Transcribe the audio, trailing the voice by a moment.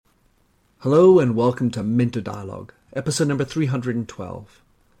Hello and welcome to Minter Dialogue, episode number 312.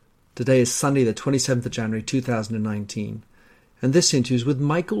 Today is Sunday the 27th of January 2019, and this interview is with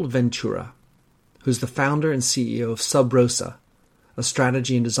Michael Ventura, who's the founder and CEO of Sub Rosa, a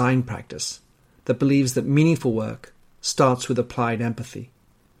strategy and design practice that believes that meaningful work starts with applied empathy.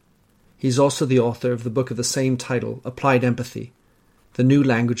 He's also the author of the book of the same title, Applied Empathy, The New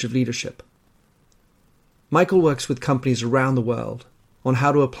Language of Leadership. Michael works with companies around the world on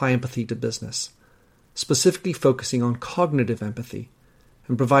how to apply empathy to business, specifically focusing on cognitive empathy,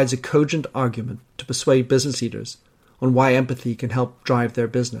 and provides a cogent argument to persuade business leaders on why empathy can help drive their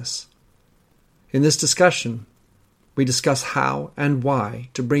business. In this discussion, we discuss how and why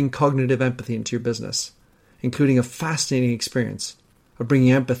to bring cognitive empathy into your business, including a fascinating experience of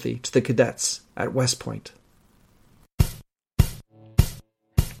bringing empathy to the cadets at West Point.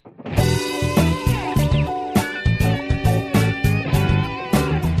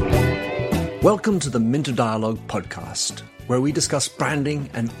 Welcome to the Minter Dialogue podcast, where we discuss branding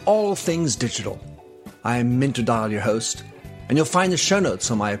and all things digital. I am Minter Dial, your host, and you'll find the show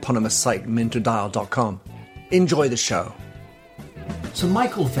notes on my eponymous site, minterdial.com. Enjoy the show. So,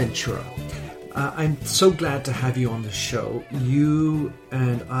 Michael Ventura, I'm so glad to have you on the show. You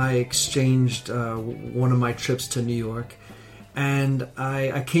and I exchanged one of my trips to New York, and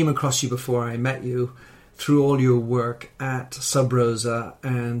I came across you before I met you through all your work at Sub Rosa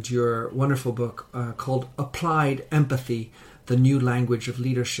and your wonderful book called Applied Empathy, The New Language of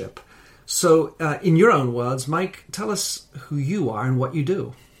Leadership. So in your own words, Mike, tell us who you are and what you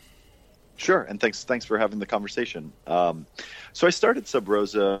do. Sure, and thanks for having the conversation. So I started Sub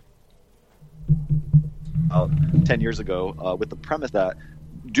Rosa 10 years ago with the premise that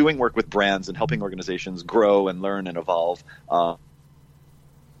doing work with brands and helping organizations grow and learn and evolve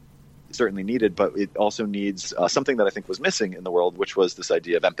certainly needed, but it also needs something that I think was missing in the world, which was this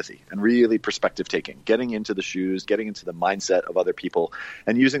idea of empathy and really perspective taking, getting into the shoes, getting into the mindset of other people,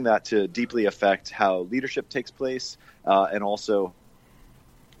 and using that to deeply affect how leadership takes place and also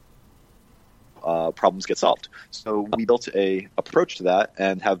problems get solved. So we built a approach to that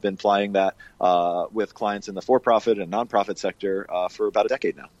and have been flying that with clients in the for-profit and nonprofit sector for about a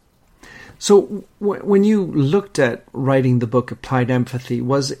decade now. So when you looked at writing the book Applied Empathy,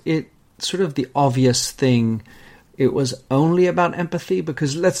 was it sort of the obvious thing it was only about empathy?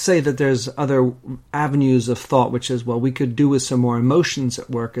 Because let's say that there's other avenues of thought, which is, well, we could do with some more emotions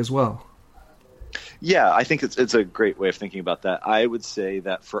at work as well. Yeah, I think it's a great way of thinking about that. I would say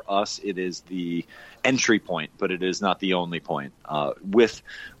that for us, it is the entry point, but it is not the only point. With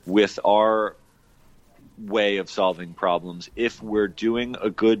our way of solving problems, if we're doing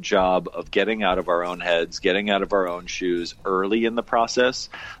a good job of getting out of our own heads, getting out of our own shoes early in the process,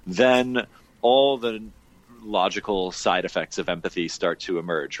 then all the logical side effects of empathy start to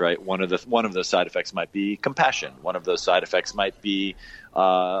emerge, right? One of those side effects might be compassion. One of those side effects might be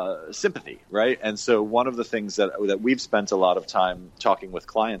sympathy, right? And so one of the things that we've spent a lot of time talking with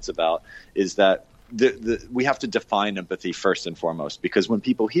clients about is that we have to define empathy first and foremost, because when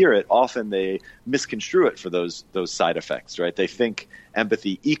people hear it, often they misconstrue it for those side effects, right? They think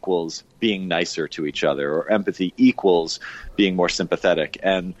empathy equals being nicer to each other, or empathy equals being more sympathetic.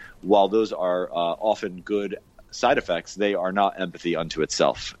 And while those are often good side effects, they are not empathy unto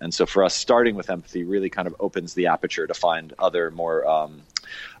itself. And so for us, starting with empathy really kind of opens the aperture to find other more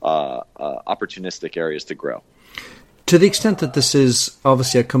opportunistic areas to grow. To the extent that this is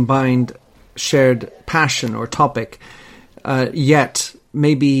obviously a combined shared passion or topic, yet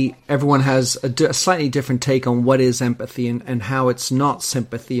maybe everyone has a slightly different take on what is empathy and how it's not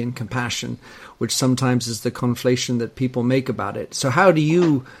sympathy and compassion, which sometimes is the conflation that people make about it. So how do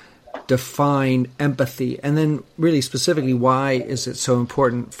you define empathy? And then really specifically, why is it so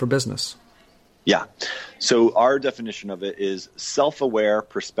important for business? Yeah. So our definition of it is self-aware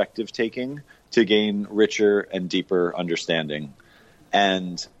perspective taking to gain richer and deeper understanding.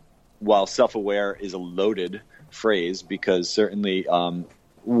 And while self-aware is a loaded phrase, because certainly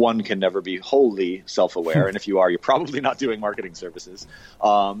one can never be wholly self-aware, and if you are, you're probably not doing marketing services.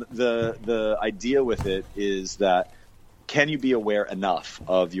 The idea with it is that, can you be aware enough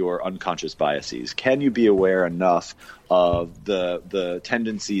of your unconscious biases? Can you be aware enough of the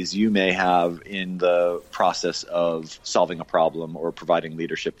tendencies you may have in the process of solving a problem or providing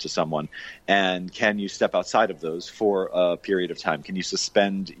leadership to someone? And can you step outside of those for a period of time? Can you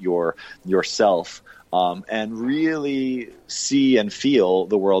suspend yourself and really see and feel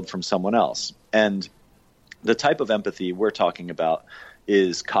the world from someone else? And the type of empathy we're talking about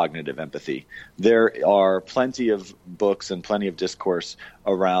is cognitive empathy. There are plenty of books and plenty of discourse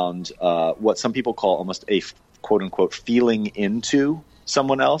around what some people call almost a quote-unquote feeling into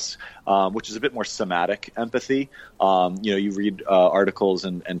someone else, which is a bit more somatic empathy. You read articles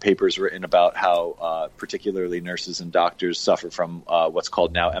and papers written about how particularly nurses and doctors suffer from what's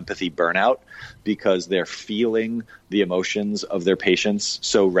called now empathy burnout, because they're feeling the emotions of their patients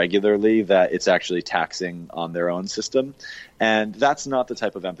so regularly that it's actually taxing on their own system. And that's not the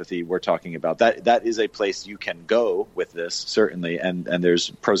type of empathy we're talking about. That is a place you can go with this, certainly, and there's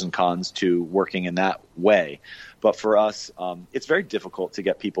pros and cons to working in that way. But for us, it's very difficult to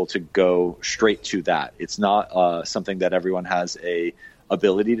get people to go straight to that. It's not something that everyone has a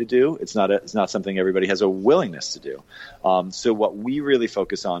ability to do. It's not something everybody has a willingness to do. So what we really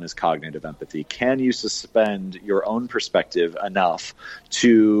focus on is cognitive empathy. Can you suspend your own perspective enough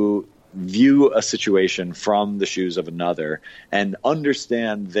to view a situation from the shoes of another and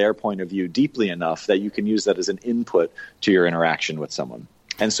understand their point of view deeply enough that you can use that as an input to your interaction with someone?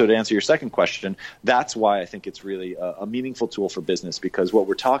 And so to answer your second question, that's why I think it's really a meaningful tool for business, because what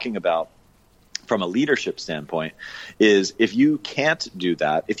we're talking about from a leadership standpoint is if you can't do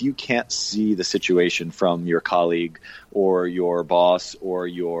that, if you can't see the situation from your colleague or your boss or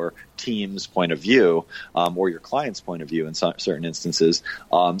your team's point of view, or your client's point of view in certain instances,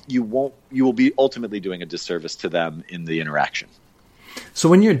 you will be ultimately doing a disservice to them in the interaction. So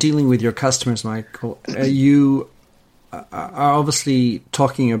when you're dealing with your customers, Michael, you are obviously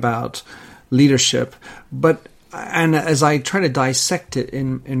talking about leadership, and as I try to dissect it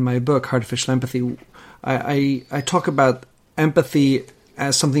in my book, Artificial Empathy, I talk about empathy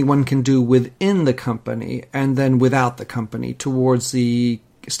as something one can do within the company and then without the company towards the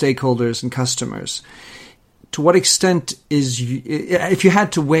stakeholders and customers. To what extent if you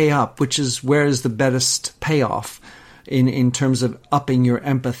had to weigh up, where is the best payoff in terms of upping your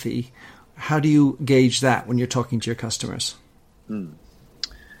empathy, how do you gauge that when you're talking to your customers?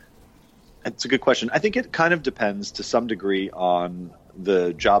 That's a good question. I think it kind of depends to some degree on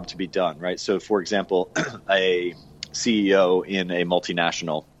the job to be done, right? So, for example, a CEO in a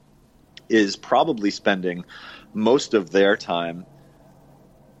multinational is probably spending most of their time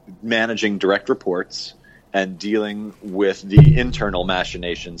managing direct reports and dealing with the internal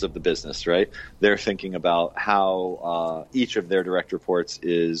machinations of the business, right? They're thinking about how each of their direct reports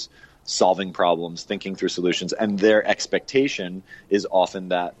is solving problems, thinking through solutions, and their expectation is often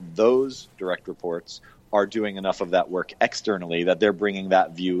that those direct reports are doing enough of that work externally that they're bringing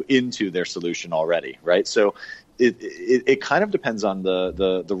that view into their solution already, right? So it kind of depends on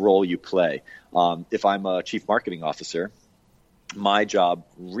the role you play. If I'm a chief marketing officer, my job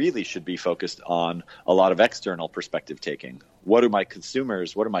really should be focused on a lot of external perspective taking. What are my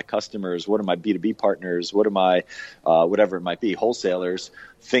consumers? What are my customers? What are my B2B partners? What are my, whatever it might be, wholesalers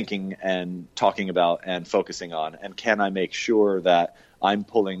thinking and talking about and focusing on? And can I make sure that I'm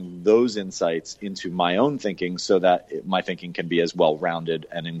pulling those insights into my own thinking so that my thinking can be as well-rounded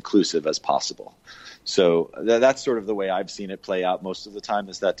and inclusive as possible? So that's sort of the way I've seen it play out most of the time,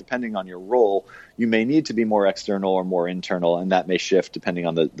 is that depending on your role, you may need to be more external or more internal, and that may shift depending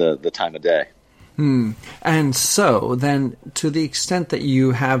on the time of day. And so then, to the extent that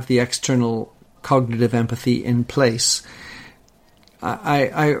you have the external cognitive empathy in place,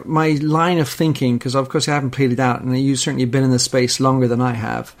 my line of thinking, because of course I haven't played it out, and you've certainly been in this space longer than I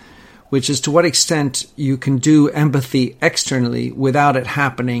have, which is to what extent you can do empathy externally without it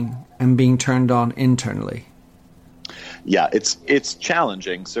happening and being turned on internally. Yeah, it's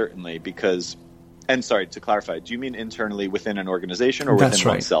challenging, certainly, because, and sorry, to clarify, do you mean internally within an organization or within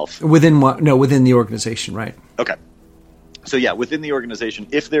oneself? Within the organization, right. Okay. So yeah, within the organization,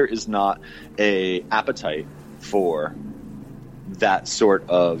 if there is not a appetite for that sort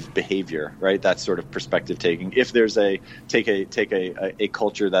of behavior, right? That sort of perspective taking. If there's a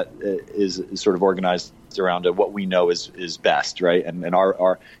culture that is sort of organized around what we know is best, right? And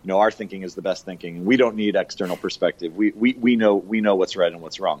our thinking is the best thinking. We don't need external perspective. We know what's right and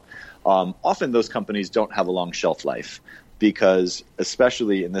what's wrong. Often those companies don't have a long shelf life, because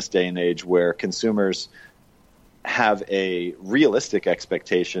especially in this day and age where consumers have a realistic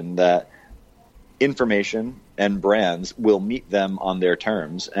expectation that information and brands will meet them on their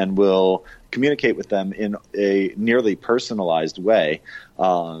terms and will communicate with them in a nearly personalized way.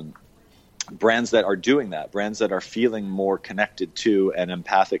 Brands that are doing that, brands that are feeling more connected to and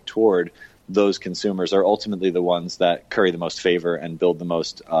empathic toward those consumers, are ultimately the ones that curry the most favor and build the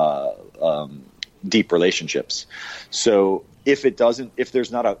most deep relationships. So if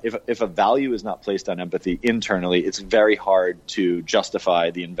a value is not placed on empathy internally, it's very hard to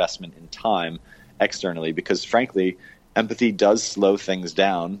justify the investment in time externally, because frankly, empathy does slow things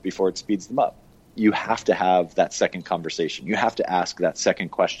down before it speeds them up. you have to have that second conversation. You have to ask that second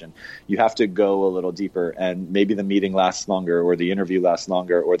question. You have to go a little deeper, and maybe the meeting lasts longer, or the interview lasts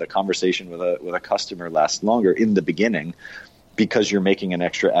longer, or the conversation with a customer lasts longer in the beginning, because you're making an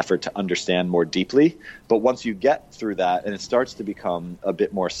extra effort to understand more deeply. But once you get through that and it starts to become a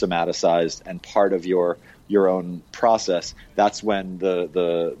bit more somaticized and part of your own process, that's when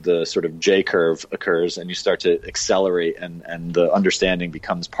the sort of J curve occurs, and you start to accelerate, and the understanding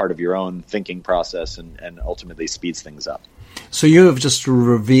becomes part of your own thinking process, and ultimately speeds things up. So you have just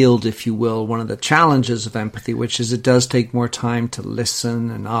revealed, if you will, one of the challenges of empathy, which is it does take more time to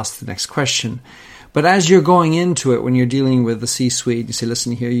listen and ask the next question. But as you're going into it, when you're dealing with the C-suite, you say,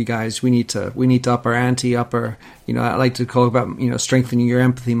 listen here, you guys, we need to up our ante, I like to call it about, strengthening your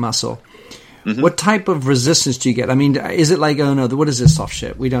empathy muscle. Mm-hmm. What type of resistance do you get? I mean, is it like, oh no, what is this soft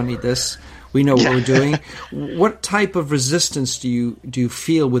shit? We don't need this. We know what we're doing. What type of resistance do you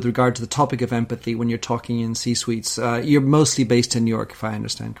feel with regard to the topic of empathy when you're talking in C-suites? You're mostly based in New York, if I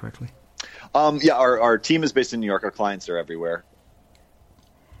understand correctly. Our team is based in New York. Our clients are everywhere.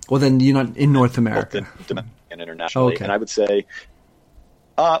 Well, then you're not in North America. Both and internationally. Okay. And I would say,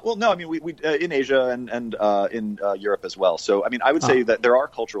 we in Asia and in Europe as well. So, I mean, I would say that there are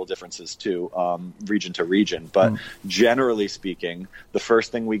cultural differences too, region to region. But generally speaking, the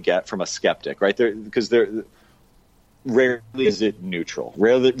first thing we get from a skeptic, right, because rarely is it neutral.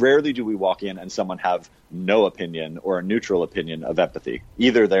 Rarely do we walk in and someone have no opinion or a neutral opinion of empathy.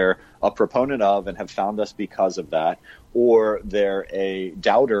 Either they're a proponent of and have found us because of that, or they're a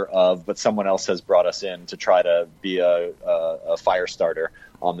doubter of, but someone else has brought us in to try to be a fire starter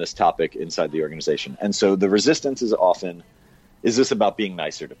on this topic inside the organization. And so the resistance is often, is this about being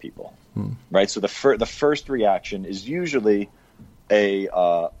nicer to people? Right? So the first reaction is usually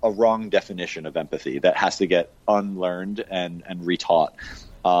a wrong definition of empathy that has to get unlearned and retaught.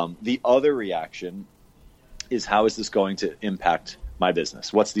 The other reaction is, how is this going to impact my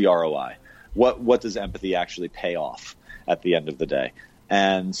business? What's the ROI? What does empathy actually pay off at the end of the day?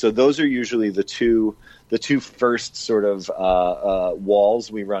 And so those are usually the two first sort of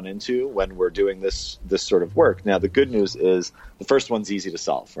walls we run into when we're doing this sort of work. Now, the good news is the first one's easy to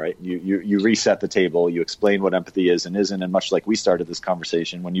solve, right? You reset the table, you explain what empathy is and isn't, and much like we started this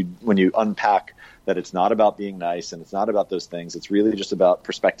conversation, when you unpack that it's not about being nice and it's not about those things, it's really just about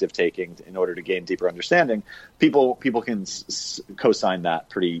perspective taking in order to gain deeper understanding. People can co-sign that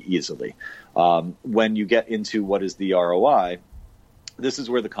pretty easily. When you get into what is the ROI, this is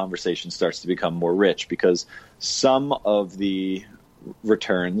where the conversation starts to become more rich, because some of the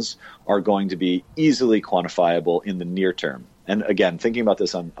returns are going to be easily quantifiable in the near term. And again, thinking about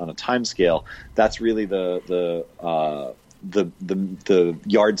this on a time scale, that's really the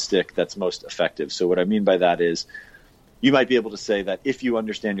yardstick that's most effective. So what I mean by that is, you might be able to say that if you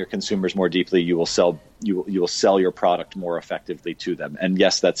understand your consumers more deeply, you will sell your product more effectively to them. And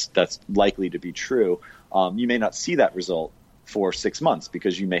yes, that's likely to be true. You may not see that result for 6 months,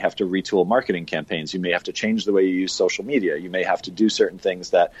 because you may have to retool marketing campaigns. You may have to change the way you use social media. You may have to do certain things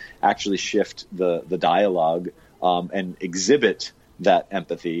that actually shift the dialogue and exhibit that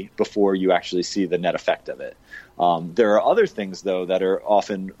empathy before you actually see the net effect of it. There are other things, though, that are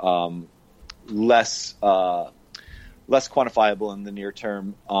often less quantifiable in the near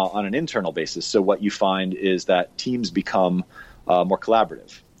term on an internal basis. So what you find is that teams become more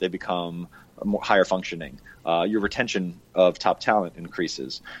collaborative. They become more higher functioning. Your retention of top talent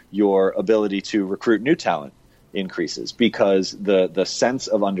increases. Your ability to recruit new talent increases, because the sense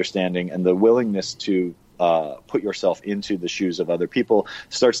of understanding and the willingness to put yourself into the shoes of other people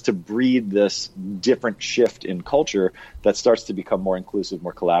starts to breed this different shift in culture that starts to become more inclusive,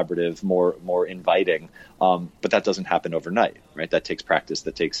 more collaborative, more inviting. But that doesn't happen overnight, right? That takes practice.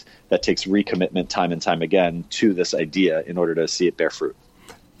 That takes recommitment time and time again to this idea in order to see it bear fruit.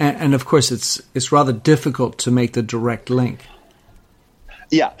 And of course, it's rather difficult to make the direct link.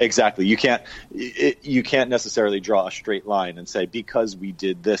 Yeah, exactly. You can't necessarily draw a straight line and say, because we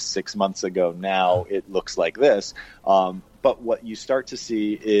did this 6 months ago, now it looks like this. But what you start to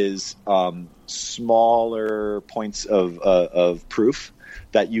see is smaller points of proof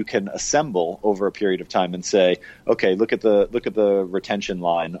that you can assemble over a period of time and say, okay, look at the retention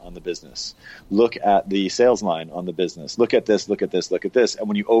line on the business. Look at the sales line on the business. Look at this, look at this, look at this. And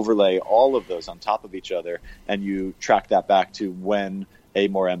when you overlay all of those on top of each other and you track that back to when a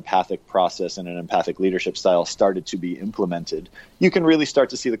more empathic process and an empathic leadership style started to be implemented, you can really start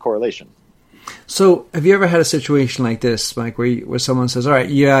to see the correlation. So have you ever had a situation like this, Mike, where someone says, all right,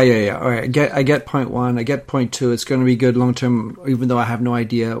 yeah. All right, I get point one, I get point two. It's going to be good long term, even though I have no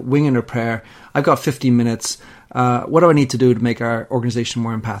idea. Wing and a prayer. I've got 15 minutes. What do I need to do to make our organization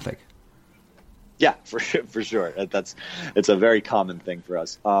more empathic? Yeah, for sure. It's a very common thing for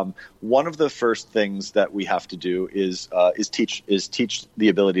us. One of the first things that we have to do is teach the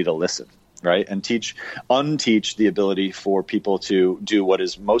ability to listen, right? And unteach the ability for people to do what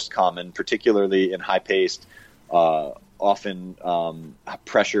is most common, particularly in high-paced, often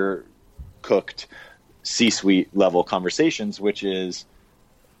pressure-cooked C-suite level conversations, which is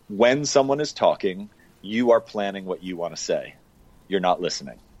when someone is talking, you are planning what you want to say. You're not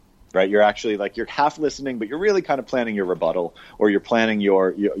listening. Right, you're actually you're half listening, but you're really kind of planning your rebuttal, or you're planning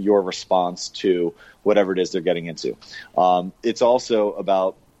your response to whatever it is they're getting into. It's also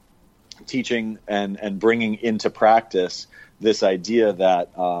about teaching and bringing into practice this idea that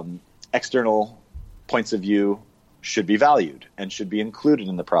external points of view should be valued and should be included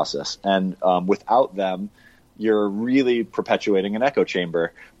in the process, and without them, you're really perpetuating an echo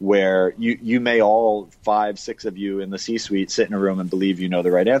chamber where you may all 5-6 of you in the C-suite sit in a room and believe you know the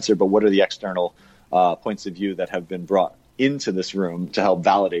right answer, but what are the external points of view that have been brought into this room to help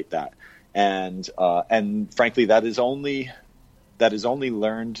validate that? And frankly, that is only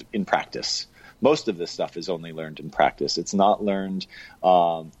learned in practice. Most of this stuff is only learned in practice. It's not learned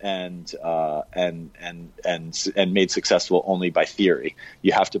and made successful only by theory.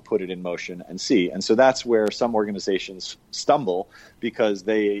 You have to put it in motion and see. And so that's where some organizations stumble, because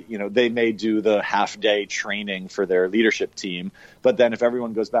they may do the half-day training for their leadership team, but then if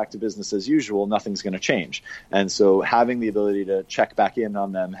everyone goes back to business as usual, nothing's going to change. And so having the ability to check back in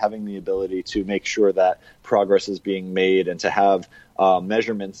on them, having the ability to make sure that progress is being made, and to have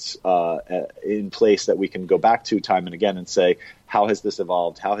measurements in place that we can go back to time and again and say, how has this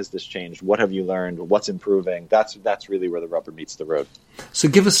evolved? How has this changed? What have you learned? What's improving? That's really where the rubber meets the road. So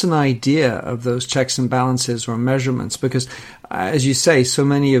give us an idea of those checks and balances or measurements, because as you say, so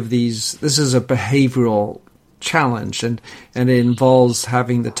many of these, this is a behavioral challenge, and it involves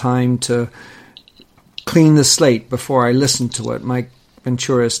having the time to clean the slate before I listen to what Mike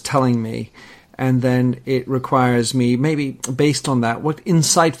Ventura is telling me. And then it requires me, maybe based on that, what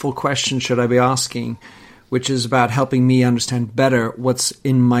insightful questions should I be asking, which is about helping me understand better what's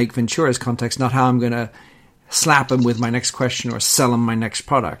in Mike Ventura's context, not how I'm going to slap him with my next question or sell him my next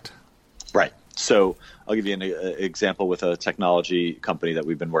product. Right. So I'll give you an example with a technology company that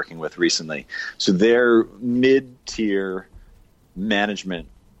we've been working with recently. So their mid-tier management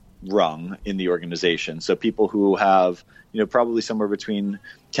rung in the organization, so people who have probably somewhere between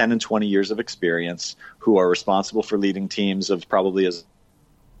 10 and 20 years of experience, who are responsible for leading teams of probably as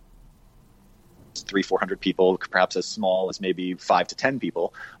 300-400 people, perhaps as small as maybe 5 to 10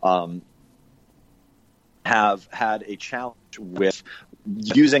 people, have had a challenge with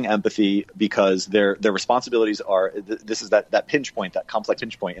using empathy, because their responsibilities are, this is that pinch point, that complex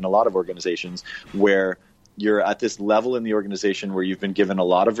pinch point in a lot of organizations, where you're at this level in the organization where you've been given a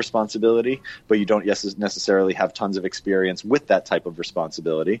lot of responsibility, but you don't necessarily have tons of experience with that type of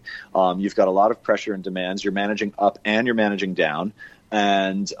responsibility. You've got a lot of pressure and demands. You're managing up and you're managing down,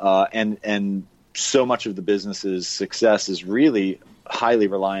 and so much of the business's success is really highly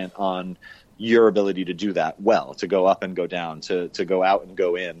reliant on your ability to do that well, to go up and go down, to go out and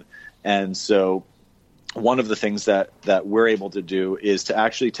go in. And so one of the things that we're able to do is to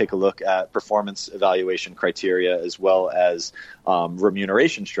actually take a look at performance evaluation criteria, as well as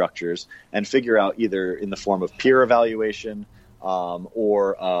remuneration structures, and figure out, either in the form of peer evaluation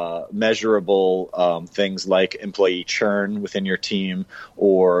or measurable things like employee churn within your team,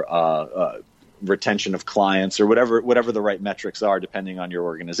 or retention of clients, or whatever the right metrics are, depending on your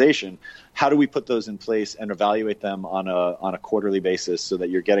organization. How do we put those in place and evaluate them on a quarterly basis, so that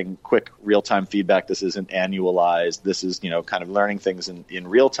you're getting quick real-time feedback? This isn't annualized. This is kind of learning things in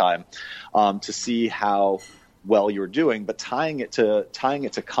real time, to see how well you're doing, but tying it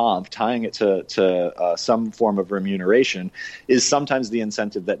to comp, tying it to some form of remuneration is sometimes the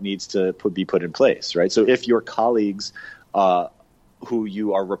incentive that needs to be put in place, right? So if your colleagues who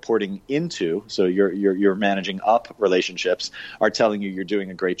you are reporting into, so you're managing up relationships, are telling you you're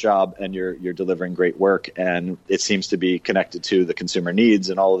doing a great job and you're delivering great work, and it seems to be connected to the consumer needs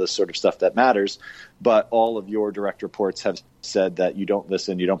and all of this sort of stuff that matters, but all of your direct reports have said that you don't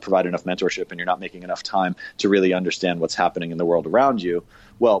listen, you don't provide enough mentorship, and you're not making enough time to really understand what's happening in the world around you,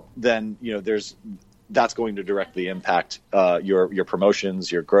 well, then that's going to directly impact your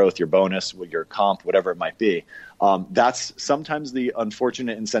promotions, your growth, your bonus, your comp, whatever it might be. That's sometimes the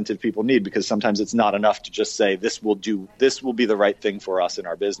unfortunate incentive people need, because sometimes it's not enough to just say, this will be the right thing for us in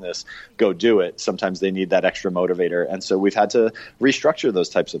our business, go do it. Sometimes they need that extra motivator. And so we've had to restructure those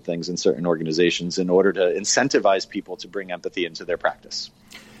types of things in certain organizations in order to incentivize people to bring empathy into their practice.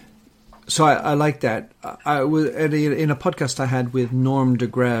 So I like that. I was in a podcast I had with Norm de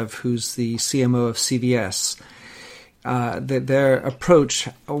Greve, who's the CMO of CVS. Their approach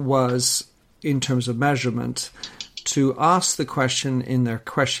was, in terms of measurement, to ask the question in their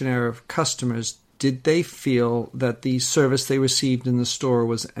questionnaire of customers, did they feel that the service they received in the store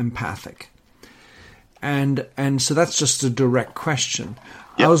was empathic? And so that's just a direct question.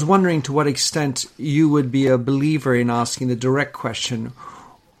 Yep. I was wondering to what extent you would be a believer in asking the direct question,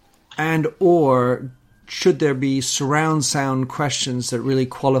 and or should there be surround sound questions that really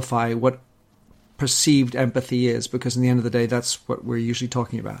qualify what perceived empathy is? Because in the end of the day, that's what we're usually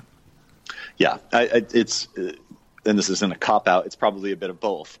talking about. Yeah, it's, and this isn't a cop-out, it's probably a bit of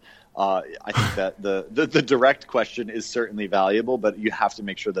both. I think that the direct question is certainly valuable, but you have to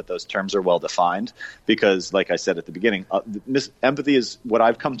make sure that those terms are well defined because, like I said at the beginning, empathy is what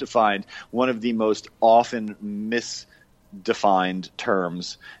I've come to find one of the most often misdefined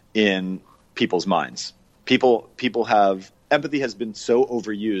terms in people's minds. People have empathy has been so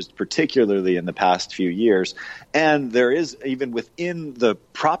overused, particularly in the past few years. And there is, even within the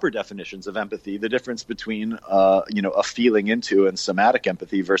proper definitions of empathy, the difference between, a feeling into and somatic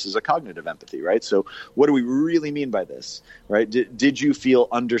empathy versus a cognitive empathy, right? So what do we really mean by this, right? Did you feel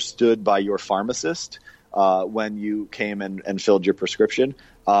understood by your pharmacist when you came and filled your prescription?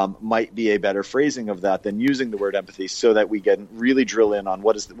 Might be a better phrasing of that than using the word empathy, so that we can really drill in on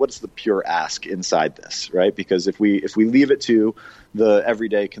what is the pure ask inside this, right? Because if we leave it to the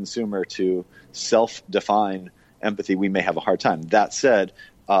everyday consumer to self-define empathy, we may have a hard time. That said,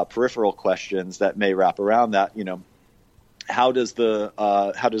 peripheral questions that may wrap around that, how does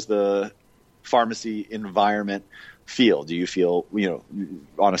the pharmacy environment feel? Do you feel,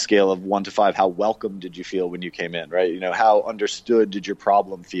 on a scale of 1 to 5, how welcome did you feel when you came in, right? How understood did your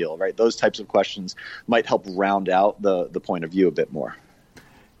problem feel, right? Those types of questions might help round out the point of view a bit more.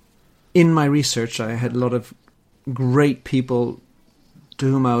 In my research, I had a lot of great people to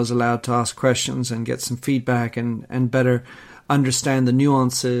whom I was allowed to ask questions and get some feedback and better understand the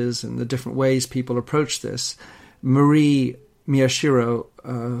nuances and the different ways people approach this. Marie Miyashiro,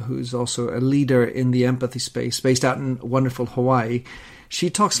 who's also a leader in the empathy space, based out in wonderful Hawaii, she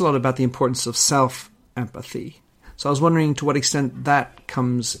talks a lot about the importance of self-empathy. So I was wondering to what extent that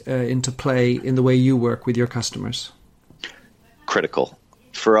comes into play in the way you work with your customers. Critical.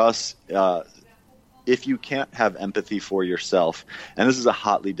 For us, if you can't have empathy for yourself, and this is a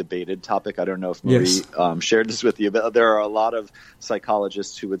hotly debated topic, I don't know if Marie shared this with you, but there are a lot of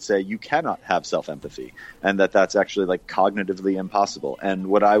psychologists who would say you cannot have self-empathy and that's actually like cognitively impossible. And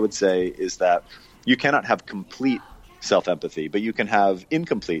what I would say is that you cannot have complete self-empathy, but you can have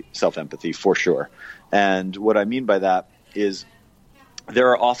incomplete self-empathy for sure. And what I mean by that is there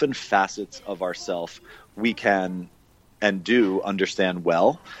are often facets of ourself we can and do understand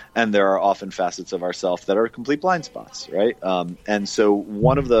well, and there are often facets of ourself that are complete blind spots, right? And so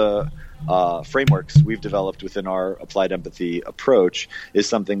one of the frameworks we've developed within our applied empathy approach is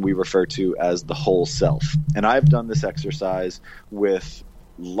something we refer to as the whole self. And I've done this exercise with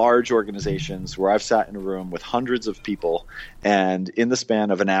large organizations where I've sat in a room with hundreds of people, and in the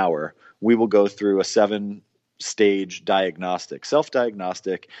span of an hour, we will go through a 7-stage diagnostic,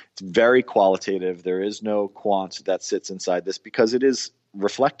 self-diagnostic. It's very qualitative. There is no quant that sits inside this because it is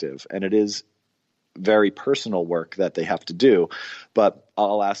reflective and it is very personal work that they have to do. But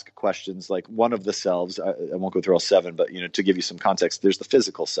I'll ask questions like one of the selves, I won't go through all 7, but to give you some context, there's the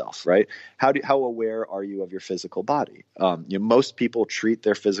physical self, right? How aware are you of your physical body? Most people treat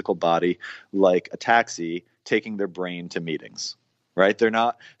their physical body like a taxi taking their brain to meetings. Right? They're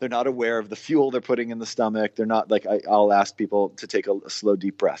not aware of the fuel they're putting in the stomach. They're not like, I'll ask people to take a slow,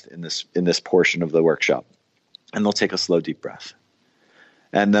 deep breath in this portion of the workshop, and they'll take a slow, deep breath.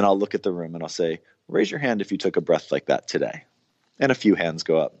 And then I'll look at the room and I'll say, raise your hand if you took a breath like that today. And a few hands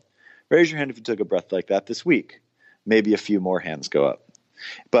go up. Raise your hand if you took a breath like that this week. Maybe a few more hands go up.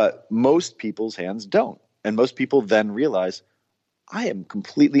 But most people's hands don't. And most people then realize, I am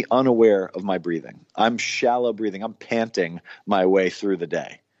completely unaware of my breathing. I'm shallow breathing. I'm panting my way through the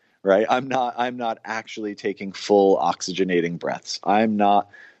day, right? I'm not actually taking full oxygenating breaths. I'm not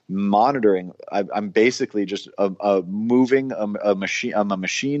monitoring. I'm basically just moving a machine. I'm a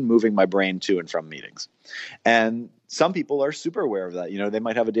machine moving my brain to and from meetings. And some people are super aware of that. They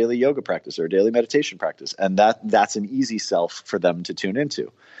might have a daily yoga practice or a daily meditation practice, and that's an easy self for them to tune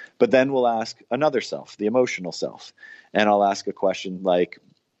into. But then we'll ask another self, the emotional self. And I'll ask a question like,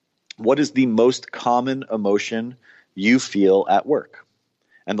 what is the most common emotion you feel at work?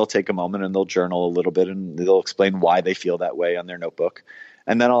 And they'll take a moment and they'll journal a little bit and they'll explain why they feel that way on their notebook.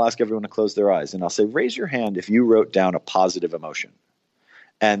 And then I'll ask everyone to close their eyes and I'll say, raise your hand if you wrote down a positive emotion.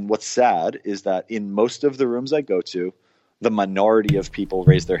 And what's sad is that in most of the rooms I go to, the minority of people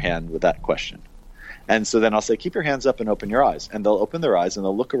raise their hand with that question. And so then I'll say, keep your hands up and open your eyes. And they'll open their eyes and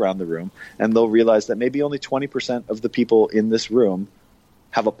they'll look around the room and they'll realize that maybe only 20% of the people in this room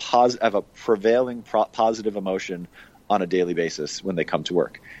have a prevailing positive emotion on a daily basis when they come to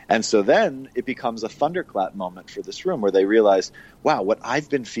work. And so then it becomes a thunderclap moment for this room where they realize, wow, what I've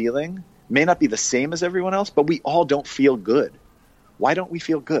been feeling may not be the same as everyone else, but we all don't feel good. Why don't we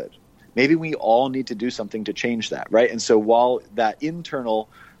feel good? Maybe we all need to do something to change that, right? And so while that internal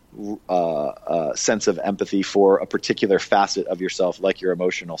sense of empathy for a particular facet of yourself, like your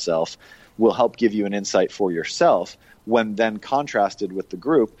emotional self, will help give you an insight for yourself, when then contrasted with the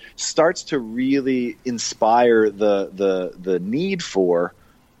group, starts to really inspire the need for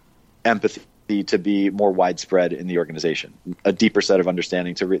empathy to be more widespread in the organization, a deeper set of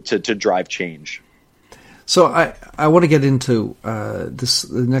understanding to drive change. So I want to get into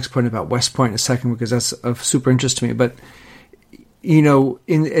the next point about West Point in a second, because that's of super interest to me. But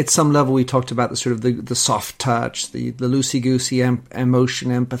at some level, we talked about the sort of the soft touch, the loosey-goosey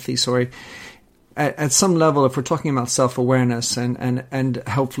emotion, empathy. Sorry. At some level, if we're talking about self-awareness and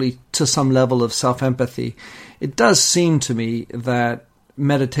hopefully to some level of self-empathy, it does seem to me that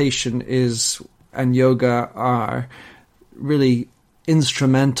meditation and yoga are really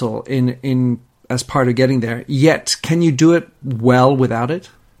instrumental in as part of getting there. Yet, can you do it well without it?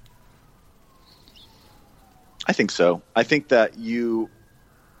 I think so. I think that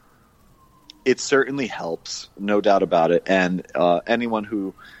it certainly helps, no doubt about it. And anyone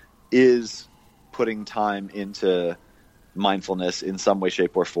who is putting time into mindfulness in some way,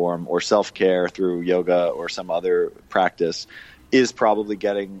 shape, or form, or self-care through yoga or some other practice, is probably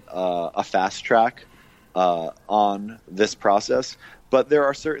getting a fast track on this process. But there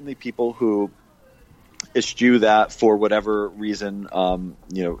are certainly people who eschew that for whatever reason,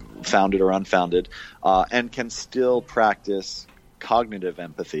 founded or unfounded, and can still practice cognitive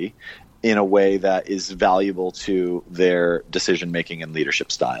empathy in a way that is valuable to their decision-making and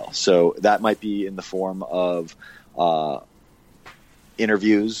leadership style. So that might be in the form of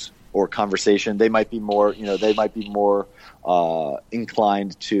interviews or conversation. They might be more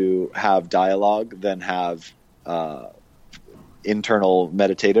inclined to have dialogue than have internal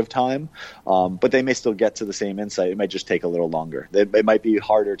meditative time, but they may still get to the same insight. It might just take a little longer. It might be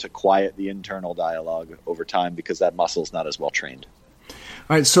harder to quiet the internal dialogue over time because that muscle is not as well trained.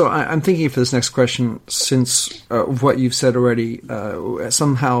 All right, so I'm thinking for this next question, since what you've said already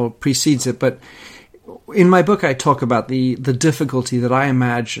somehow precedes it, but in my book I talk about the difficulty that I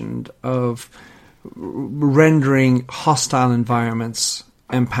imagined of rendering hostile environments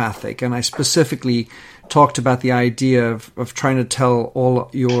empathic, and I specifically talked about the idea of trying to tell all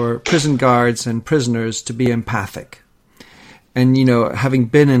your prison guards and prisoners to be empathic. And, having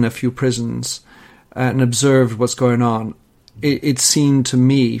been in a few prisons and observed what's going on, it seemed to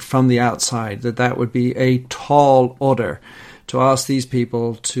me from the outside that would be a tall order to ask these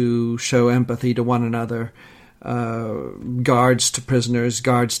people to show empathy to one another, guards to prisoners,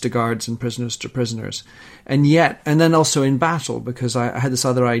 guards to guards, and prisoners to prisoners. And then also in battle, because I had this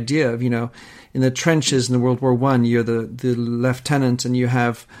other idea of, in the trenches in the World War I, you're the lieutenant and you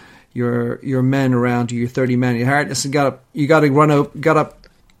have your men around you, your 30 men. You got to run up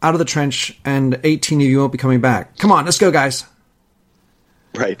out of the trench, and 18 of you won't be coming back. Come on, let's go, guys.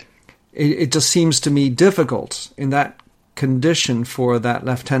 Right. It just seems to me difficult in that condition for that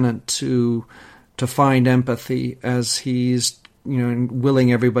lieutenant to find empathy as he's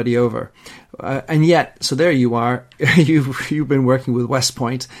willing everybody over, and yet, so there you are. You've been working with West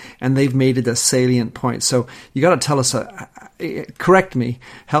Point, and they've made it a salient point. So you got to tell us, correct me,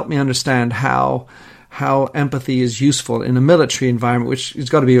 help me understand how empathy is useful in a military environment, which has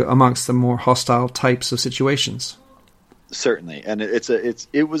got to be amongst the more hostile types of situations. Certainly, and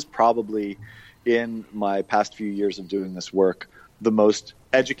it was probably in my past few years of doing this work the most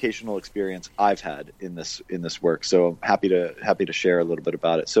educational experience I've had in this work. So I'm happy to share a little bit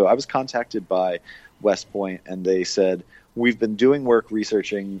about it. So I was contacted by West Point, and they said, we've been doing work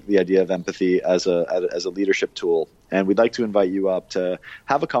researching the idea of empathy as a leadership tool, and we'd like to invite you up to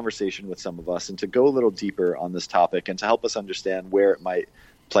have a conversation with some of us and to go a little deeper on this topic and to help us understand where it might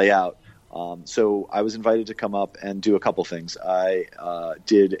play out. So I was invited to come up and do a couple things. I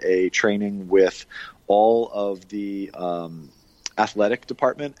did a training with all of the athletic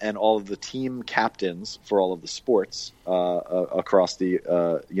department and all of the team captains for all of the sports across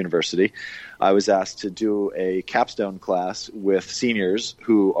the university. I was asked to do a capstone class with seniors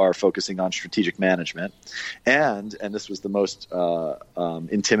who are focusing on strategic management. And this was the most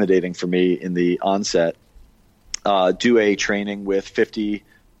intimidating for me in the onset, do a training with 50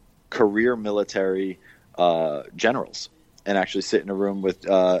 career military generals and actually sit in a room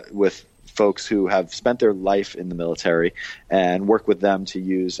with folks who have spent their life in the military and work with them to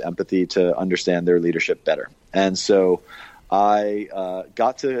use empathy to understand their leadership better. And so I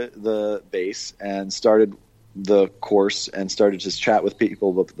got to the base and started the course and started to chat with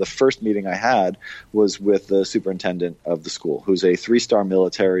people. But the first meeting I had was with the superintendent of the school, who's a 3-star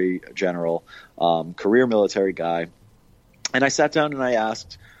military general, career military guy. And I sat down and I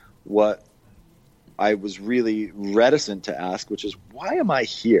asked what I was really reticent to ask, which is, why am I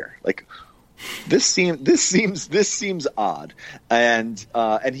here? Like, this seems odd. And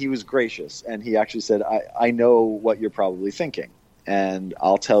he was gracious, and he actually said, I know what you're probably thinking, and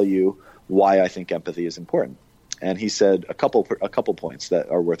I'll tell you why I think empathy is important. And he said a couple points that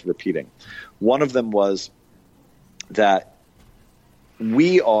are worth repeating. One of them was that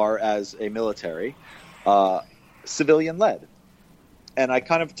we are, as a military, civilian led. And I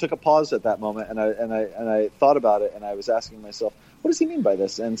kind of took a pause at that moment, and I thought about it, and I was asking myself, what does he mean by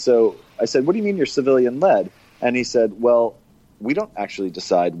this? And so I said, what do you mean you're civilian led? And he said, well, we don't actually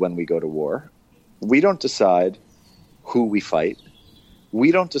decide when we go to war. We don't decide who we fight.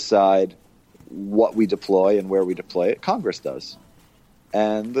 We don't decide what we deploy and where we deploy it. Congress does,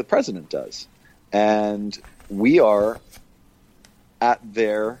 and the president does, and we are at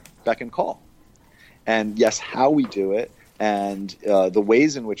their beck and call. And yes, how we do it and the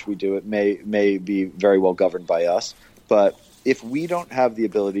ways in which we do it may be very well governed by us. But if we don't have the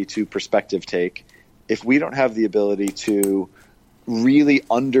ability to perspective take, if we don't have the ability to really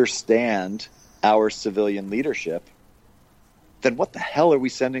understand our civilian leadership, then what the hell are we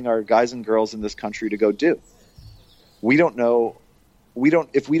sending our guys and girls in this country to go do? We don't know.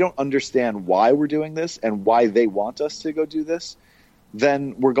 If we don't understand why we're doing this and why they want us to go do this,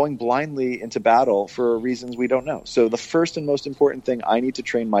 then we're going blindly into battle for reasons we don't know. So the first and most important thing I need to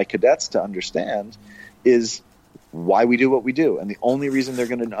train my cadets to understand is why we do what we do. And the only reason they're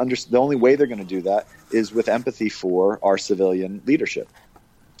going to the only way they're going to do that is with empathy for our civilian leadership.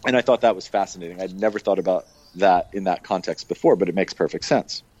 And I thought that was fascinating. I'd never thought about that in that context before, but it makes perfect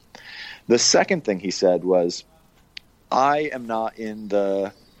sense. The second thing he said was, I am not in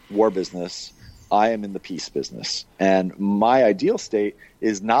the war business. I am in the peace business. And my ideal state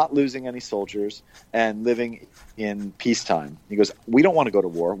is not losing any soldiers and living in peacetime. He goes, we don't want to go to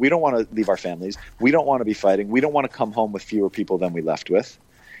war. We don't want to leave our families. We don't want to be fighting. We don't want to come home with fewer people than we left with.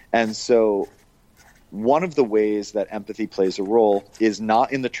 And so one of the ways that empathy plays a role is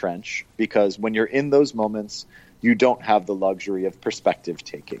not in the trench, because when you're in those moments, you don't have the luxury of perspective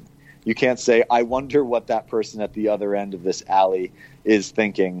taking. You can't say, I wonder what that person at the other end of this alley is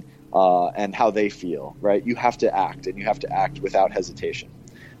thinking and how they feel, right? You have to act, and you have to act without hesitation.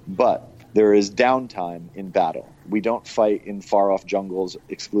 But there is downtime in battle. We don't fight in far-off jungles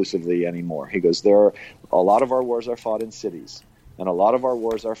exclusively anymore. He goes, a lot of our wars are fought in cities, and a lot of our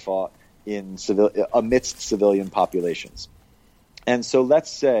wars are fought in amidst civilian populations. And so let's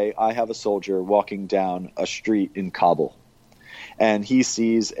say I have a soldier walking down a street in Kabul, and he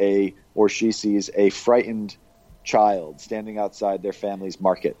sees or she sees a frightened child standing outside their family's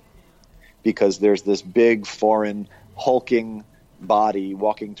market because there's this big foreign hulking body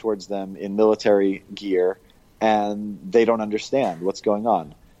walking towards them in military gear, and they don't understand what's going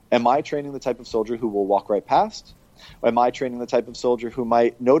on. Am I training the type of soldier who will walk right past? Or am I training the type of soldier who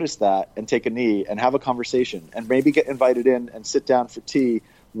might notice that and take a knee and have a conversation and maybe get invited in and sit down for tea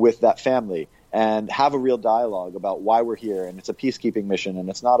with that family and have a real dialogue about why we're here, and it's a peacekeeping mission, and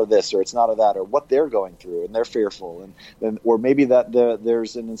it's not a this or it's not a that, or what they're going through and they're fearful, and or maybe that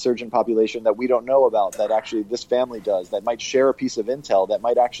there's an insurgent population that we don't know about that actually this family does, that might share a piece of intel that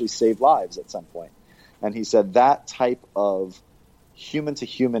might actually save lives at some point. And he said that type of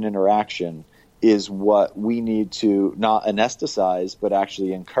human-to-human interaction is what we need to not anesthetize but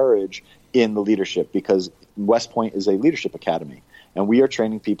actually encourage in the leadership, because West Point is a leadership academy. And we are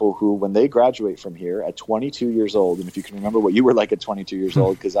training people who, when they graduate from here at 22 years old, and if you can remember what you were like at 22 years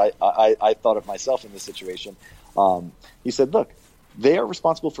old, because I thought of myself in this situation, he said, look, they are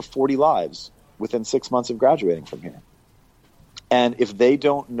responsible for 40 lives within 6 months of graduating from here. And if they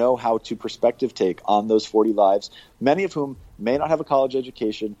don't know how to perspective take on those 40 lives, many of whom may not have a college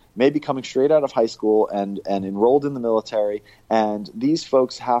education, may be coming straight out of high school and enrolled in the military, and these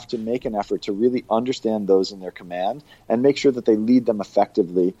folks have to make an effort to really understand those in their command and make sure that they lead them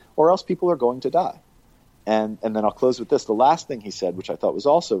effectively, or else people are going to die. And then I'll close with this. The last thing he said, which I thought was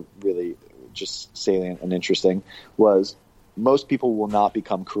also really just salient and interesting, was most people will not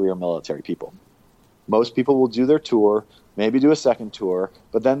become career military people. Most people will do their tour, maybe do a second tour,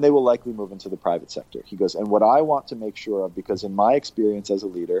 but then they will likely move into the private sector. He goes, and what I want to make sure of, because in my experience as a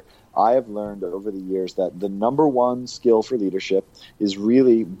leader, I have learned over the years that the number one skill for leadership is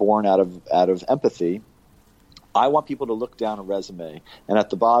really born out of empathy. I want people to look down a resume, and at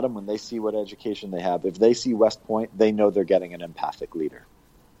the bottom, when they see what education they have, if they see West Point, they know they're getting an empathic leader.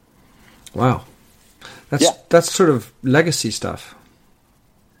 Wow. That's sort of legacy stuff.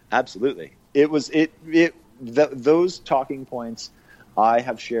 Absolutely. Those talking points I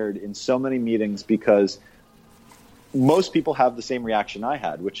have shared in so many meetings, because most people have the same reaction I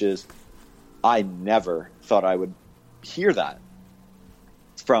had, which is, I never thought I would hear that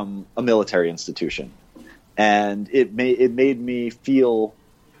from a military institution. And it made me feel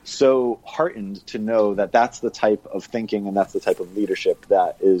so heartened to know that that's the type of thinking and that's the type of leadership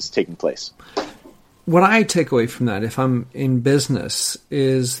that is taking place. What I take away from that, if I'm in business,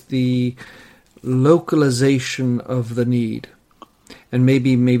 is the localization of the need. And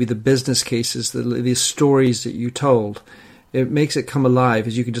maybe the business cases, the stories that you told, it makes it come alive,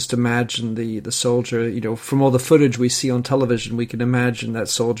 as you can just imagine the soldier, from all the footage we see on television, we can imagine that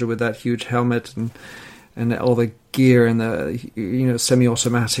soldier with that huge helmet and all the gear and the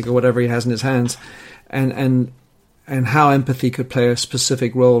semi-automatic or whatever he has in his hands, and how empathy could play a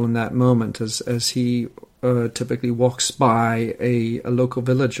specific role in that moment as he typically walks by a local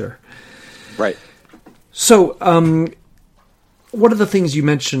villager. Right. So, what are the things you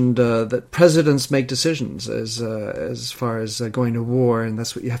mentioned that presidents make decisions as far as going to war, and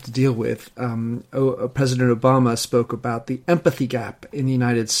that's what you have to deal with? President Obama spoke about the empathy gap in the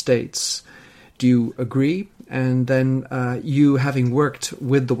United States. Do you agree? And then you, having worked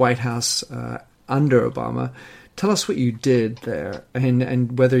with the White House under Obama, tell us what you did there,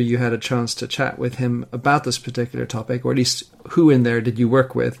 and whether you had a chance to chat with him about this particular topic, or at least who in there did you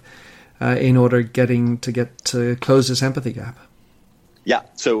work with in order to close this empathy gap? Yeah,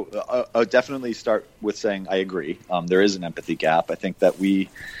 so I'll definitely start with saying I agree. There is an empathy gap. I think that we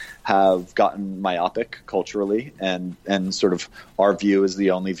have gotten myopic culturally, and sort of our view is the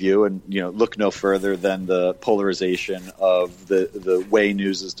only view, and look no further than the polarization of the way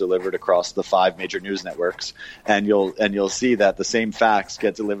news is delivered across the 5 major news networks, and you'll see that the same facts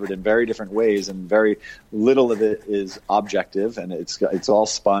get delivered in very different ways, and very little of it is objective, and it's all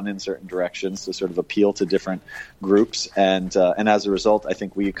spun in certain directions to sort of appeal to different groups, and as a result, I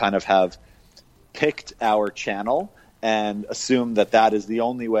think we kind of have picked our channel and assume that is the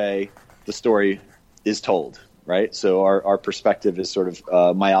only way the story is told, right? So our perspective is sort of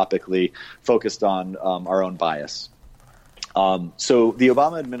myopically focused on our own bias. So the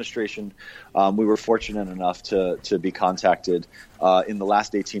Obama administration, we were fortunate enough to be contacted in the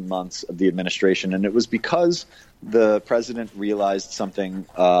last 18 months of the administration, and it was because the president realized something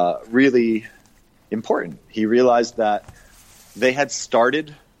really important. He realized that they had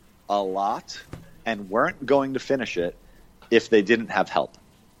started a lot and weren't going to finish it if they didn't have help,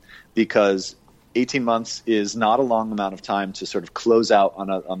 because 18 months is not a long amount of time to sort of close out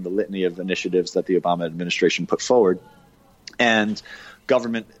on the litany of initiatives that the Obama administration put forward. And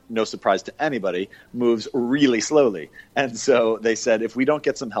government, no surprise to anybody, moves really slowly. And so they said, if we don't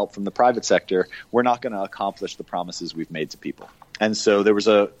get some help from the private sector, we're not going to accomplish the promises we've made to people. And so there was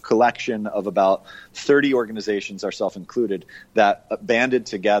a collection of about 30 organizations, ourselves included, that banded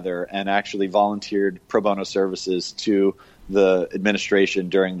together and actually volunteered pro bono services to the administration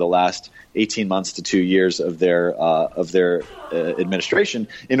during the last 18 months to 2 years of their administration,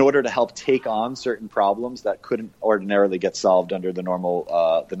 in order to help take on certain problems that couldn't ordinarily get solved under the normal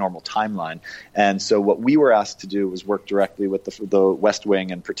timeline. And so what we were asked to do was work directly with the West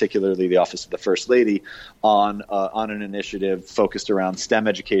Wing, and particularly the Office of the First Lady, on an initiative focused around STEM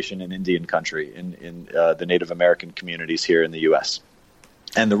education in Indian country, in the Native American communities here in the U.S.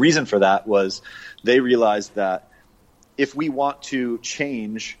 And the reason for that was they realized that if we want to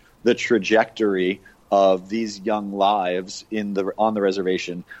change the trajectory of these young lives on the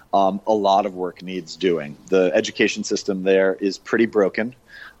reservation, a lot of work needs doing. The education system there is pretty broken.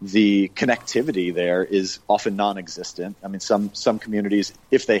 The connectivity there is often non-existent. I mean, some communities,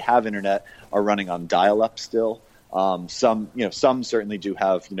 if they have internet, are running on dial-up still. Some certainly do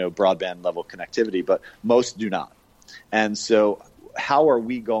have broadband level connectivity, but most do not. And so, how are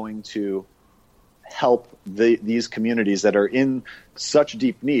we going to help these communities that are in such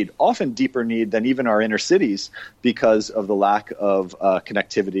deep need, often deeper need than even our inner cities, because of the lack of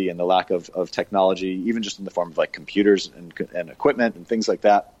connectivity and the lack of technology, even just in the form of like computers and equipment and things like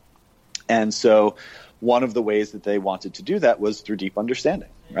that. And so one of the ways that they wanted to do that was through deep understanding,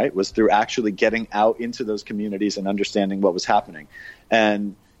 right? Was through actually getting out into those communities and understanding what was happening.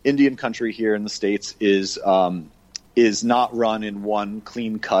 And Indian country here in the States is not run in one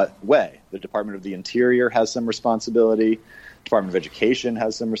clean-cut way. The Department of the Interior has some responsibility. Department of Education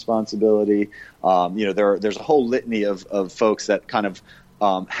has some responsibility. There's a whole litany of folks that kind of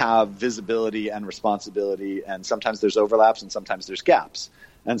have visibility and responsibility, and sometimes there's overlaps and sometimes there's gaps.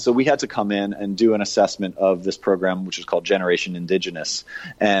 And so we had to come in and do an assessment of this program, which is called Generation Indigenous,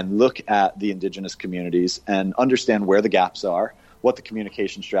 and look at the Indigenous communities and understand where the gaps are, what the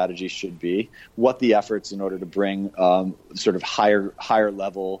communication strategy should be, what the efforts in order to bring sort of higher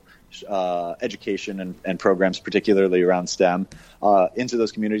level education and programs, particularly around STEM, into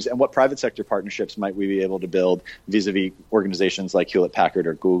those communities, and what private sector partnerships might we be able to build vis-a-vis organizations like Hewlett-Packard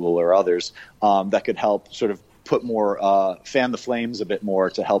or Google or others that could help sort of put more, fan the flames a bit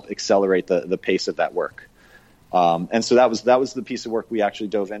more to help accelerate the pace of that work. And so that was the piece of work we actually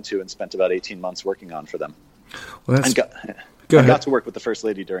dove into and spent about 18 months working on for them. Well, and got to work with the First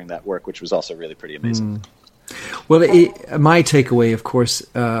Lady during that work, which was also really pretty amazing. Well, my takeaway, of course,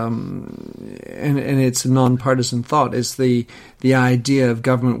 and it's a non-partisan thought, is the idea of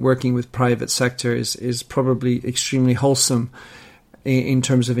government working with private sector is probably extremely wholesome in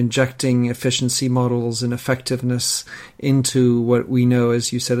terms of injecting efficiency models and effectiveness into what we know,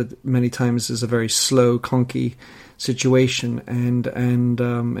 as you said it many times, is a very slow, clunky situation. And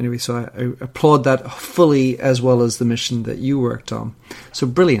anyway, so I applaud that fully, as well as the mission that you worked on. So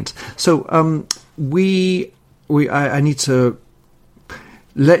brilliant. So I need to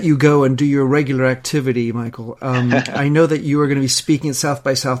let you go and do your regular activity, Michael. I know that you are going to be speaking at South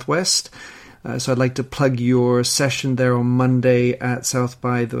by Southwest. So I'd like to plug your session there on Monday at South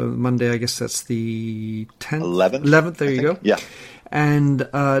by. The Monday, I guess that's the 10th? 11th, there you go. Yeah. And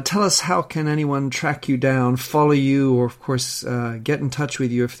tell us, how can anyone track you down, follow you, or, of course, get in touch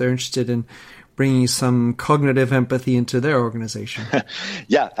with you if they're interested in bringing some cognitive empathy into their organization?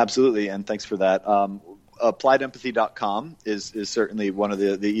 Yeah, absolutely. And thanks for that. AppliedEmpathy.com is certainly one of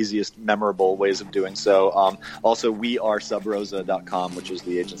the easiest, memorable ways of doing so. Also, wearesubrosa.com, which is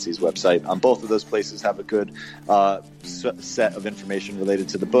the agency's website. Both of those places have a good set of information related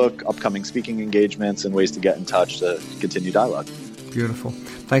to the book, upcoming speaking engagements, and ways to get in touch to continue dialogue. Beautiful.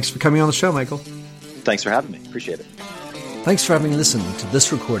 Thanks for coming on the show, Michael. Thanks for having me. Appreciate it. Thanks for having listened to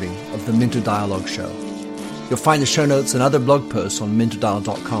this recording of the Minter Dialogue Show. You'll find the show notes and other blog posts on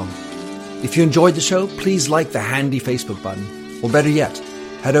minterdial.com. If you enjoyed the show, please like the handy Facebook button, or better yet,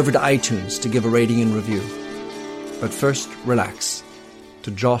 head over to iTunes to give a rating and review. But first, relax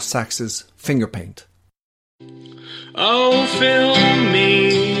to Josh Sachs's Finger Paint. Oh, fill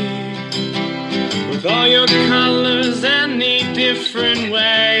me with all your colors, any different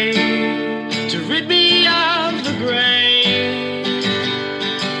way to rid me of the gray,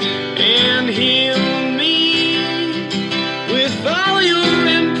 and heal me with all your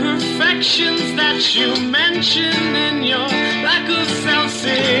imperfections that you mention in your lack of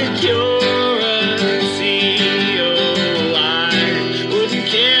self-security. Oh, I wouldn't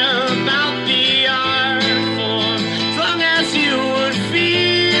care about the art form as long as you would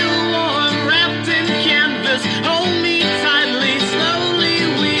feel warm, wrapped in canvas. Hold me tightly, slowly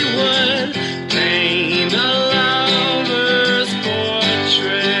we would paint a lover's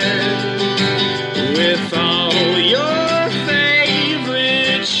portrait with all your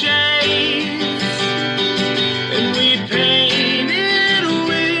favorite shades, and we'd paint it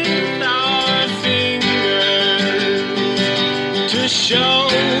with our fingers to show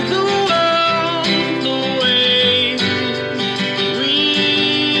the world the way we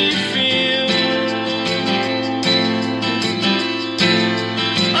feel.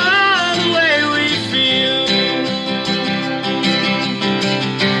 Oh, the way we feel.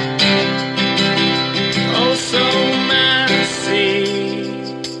 Oh, so messy.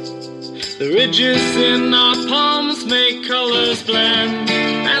 The ridges in our palms make colors blend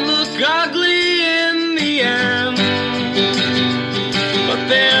and look ugly in the end, but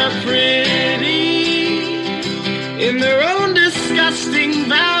they're pretty in their own disgusting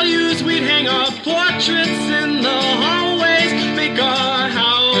values. We'd hang our portraits in the hallways, make our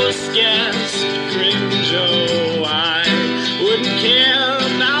house guests cringe. Oh, I wouldn't care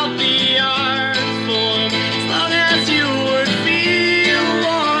about the art form as long as you would feel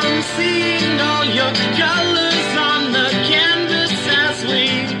warm, seeing all your colors on the canvas as we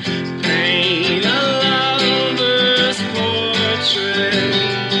paint a lover's portrait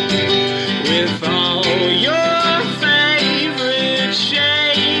with all your favorite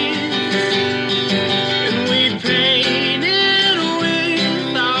shades, and we paint it with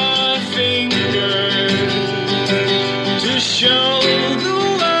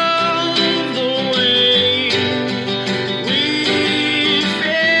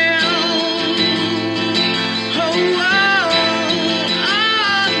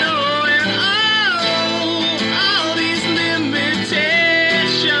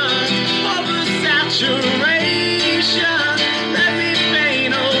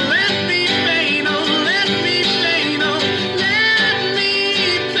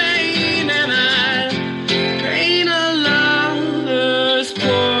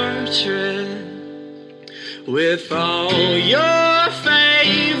portrait with all your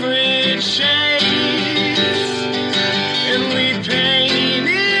favorite shades, and we paint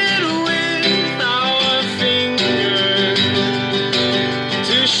it with our fingers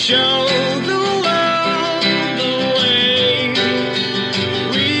to show the world the way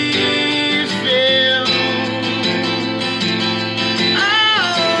we feel.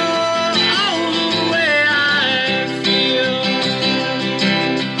 Oh, the way I feel.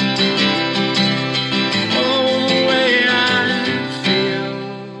 Oh, the way I feel.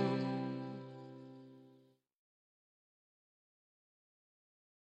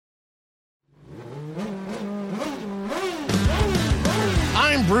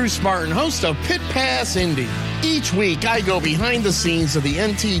 I'm Bruce Martin, host of Pit Pass Indy. Each week, I go behind the scenes of the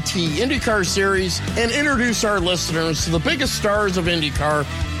NTT IndyCar Series and introduce our listeners to the biggest stars of IndyCar,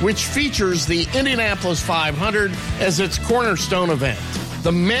 which features the Indianapolis 500 as its cornerstone event.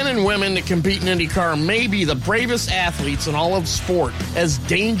 The men and women that compete in IndyCar may be the bravest athletes in all of sport, as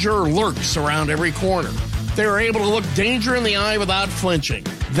danger lurks around every corner. They are able to look danger in the eye without flinching.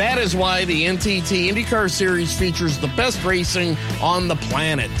 That is why the NTT IndyCar Series features the best racing on the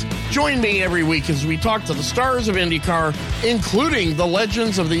planet. Join me every week as we talk to the stars of IndyCar, including the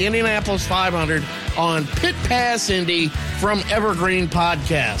legends of the Indianapolis 500 on Pit Pass Indy from Evergreen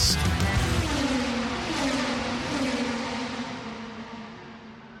Podcast.